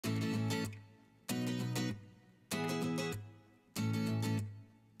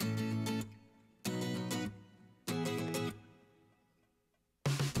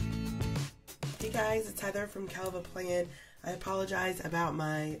guys, it's Heather from Kell Plan. I apologize about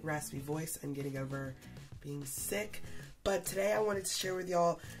my raspy voice. I'm getting over being sick. But today I wanted to share with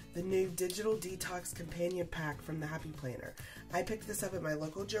y'all the new Digital Detox Companion Pack from the Happy Planner. I picked this up at my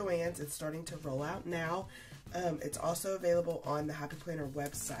local Joann's. It's starting to roll out now. It's also available on the Happy Planner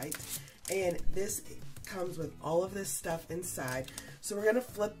website. And this comes with all of this stuff inside. So we're going to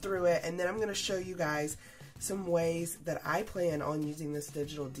flip through it, and then I'm going to show you guys some ways that I plan on using this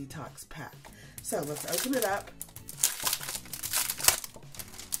digital detox pack. So let's open it up.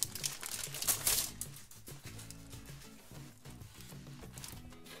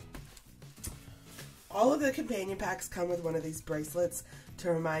 All of the companion packs come with one of these bracelets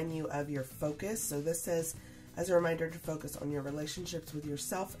to remind you of your focus. So this says, as a reminder to focus on your relationships with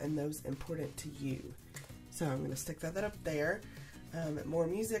yourself and those important to you. So I'm going to stick that up there. More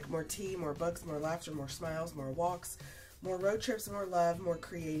music, more tea, more books, more laughter, more smiles, more walks, more road trips, more love, more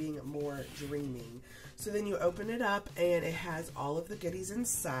creating, more dreaming. So then you open it up and it has all of the goodies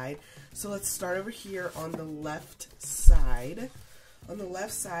inside. So let's start over here on the left side. On the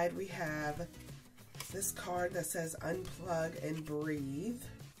left side we have this card that says unplug and breathe.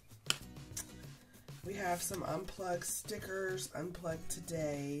 We have some unplug stickers, unplug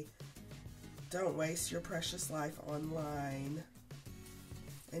today, don't waste your precious life online,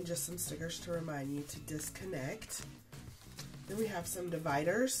 and just some stickers to remind you to disconnect. Then we have some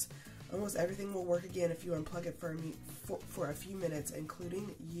dividers. Almost everything will work again if you unplug it for a few minutes,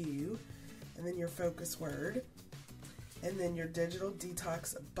 including you, and then your focus word, and then your digital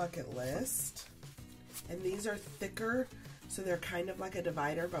detox bucket list. And these are thicker, so they're kind of like a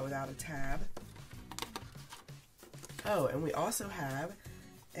divider but without a tab. Oh, and we also have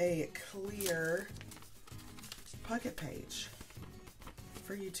a clear pocket page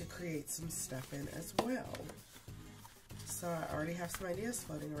for you to create some stuff in as well. So I already have some ideas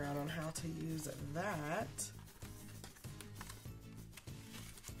floating around on how to use that.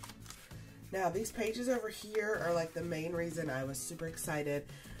 Now these pages over here are like the main reason I was super excited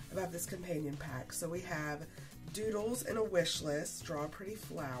about this companion pack. So we have doodles and a wish list, draw a pretty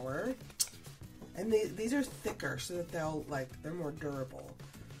flower. And these are thicker so that they're more durable.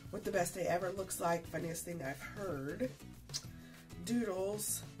 What the best day ever looks like, funniest thing I've heard.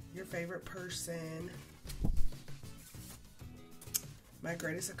 Doodles, your favorite person. My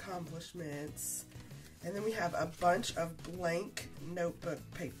greatest accomplishments. And then we have a bunch of blank notebook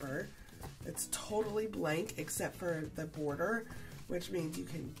paper. It's totally blank except for the border, which means you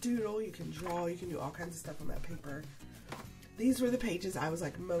can doodle, you can draw, you can do all kinds of stuff on that paper. These were the pages I was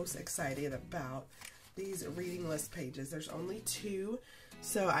like most excited about, these reading list pages. There's only 2,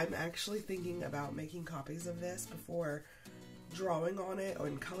 so I'm actually thinking about making copies of this before drawing on it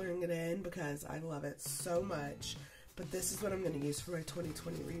and coloring it in because I love it so much. But this is what I'm going to use for my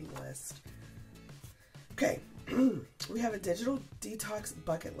 2020 reading list. Okay, we have a digital detox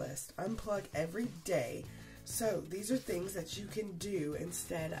bucket list. Unplug every day. So these are things that you can do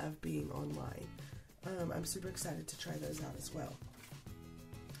instead of being online. I'm super excited to try those out as well.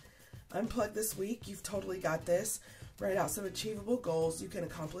 Unplug this week. You've totally got this. Write out some achievable goals you can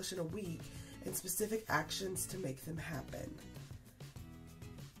accomplish in a week and specific actions to make them happen.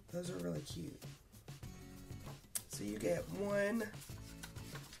 Those are really cute. So you get 1,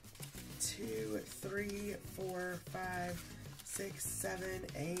 2, 3, 4, 5, 6, 7,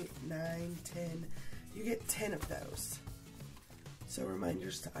 8, 9, 10. You get 10 of those. So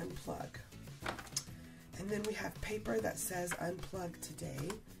reminders to unplug. And then we have paper that says unplug today.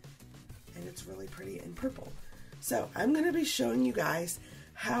 And it's really pretty in purple. So I'm going to be showing you guys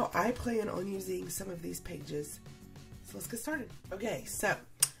how I plan on using some of these pages. So let's get started. Okay, so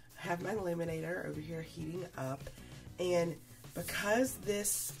I have my laminator over here heating up. And because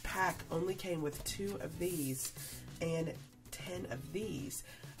this pack only came with 2 of these and 10 of these,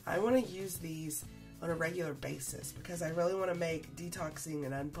 I want to use these on a regular basis because I really want to make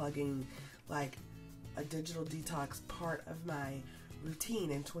detoxing and unplugging like a digital detox part of my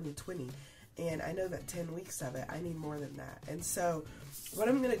routine in 2020. And I know that 10 weeks of it, I need more than that. And so what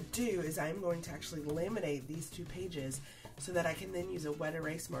I'm going to do is I'm going to actually laminate these 2 pages so that I can then use a wet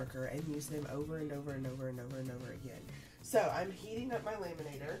erase marker and use them over and over and over and over and over again. So I'm heating up my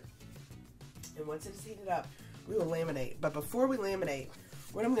laminator, and once it's heated up, we will laminate. But before we laminate,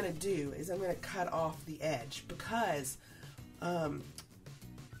 what I'm going to do is I'm going to cut off the edge because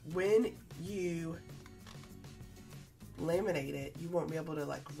when you laminate it, you won't be able to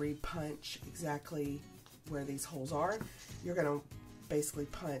like re-punch exactly where these holes are. You're going to basically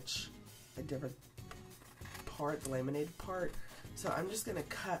punch a different part, the laminated part. So I'm just going to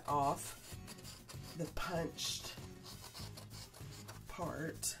cut off the punched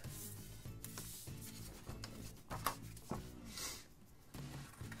part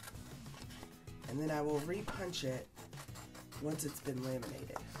and then I will re-punch it once it's been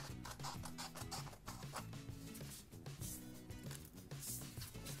laminated.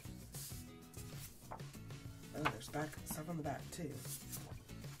 Oh, there's stuff on the back too.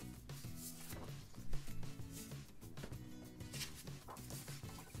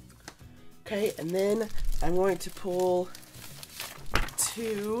 Okay, and then I'm going to pull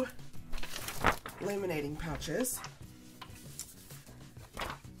 2 laminating pouches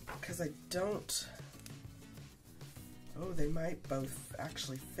because I don't. Oh, they might both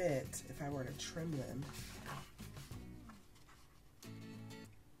actually fit if I were to trim them.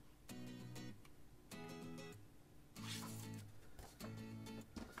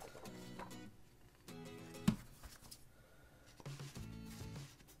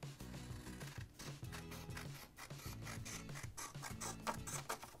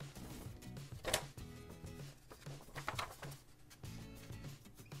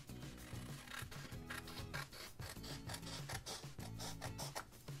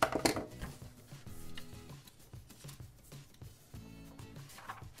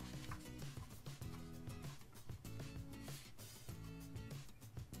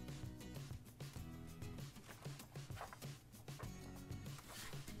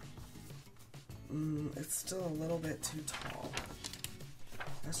 It's still a little bit too tall.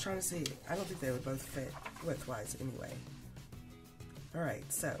 I was trying to see. I don't think they would both fit width-wise anyway.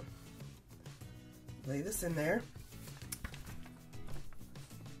 Alright, so lay this in there.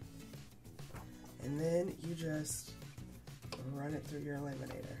 And then you just run it through your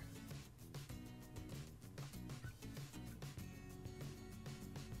laminator.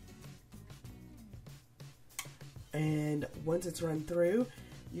 And once it's run through,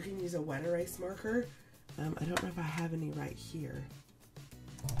 you can use a wet erase marker. I don't know if I have any right here.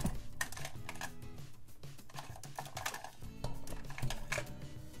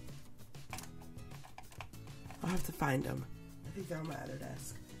 I'll have to find them. I think they're on my other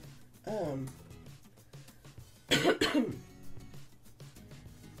desk.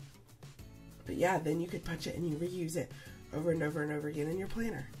 But yeah, then you could punch it and you reuse it over and over and over again in your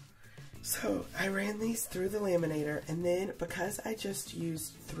planner. So I ran these through the laminator, and then because I just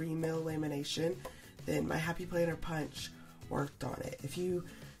used 3mm lamination, then my Happy Planner punch worked on it. If you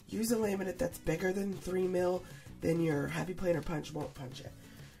use a laminate that's bigger than 3mm, then your Happy Planner punch won't punch it.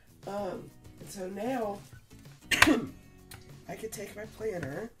 And so now I could take my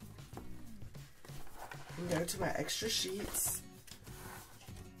planner and go to my extra sheets,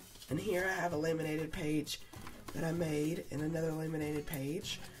 and here I have a laminated page that I made and another laminated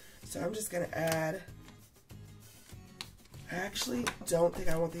page. So I'm just going to add, I actually don't think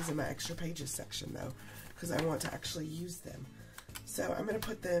I want these in my extra pages section though, because I want to actually use them. So I'm going to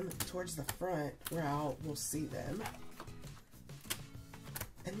put them towards the front where we'll see them.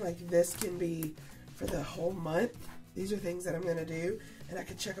 And like this can be for the whole month. These are things that I'm going to do, and I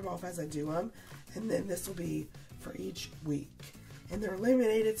can check them off as I do them. And then this will be for each week. And they're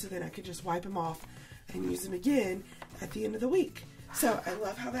laminated, so then I can just wipe them off and use them again at the end of the week. So I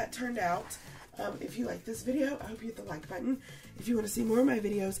love how that turned out. If you like this video, I hope you hit the like button. If you want to see more of my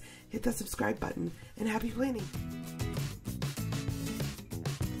videos, hit the subscribe button, and happy planning.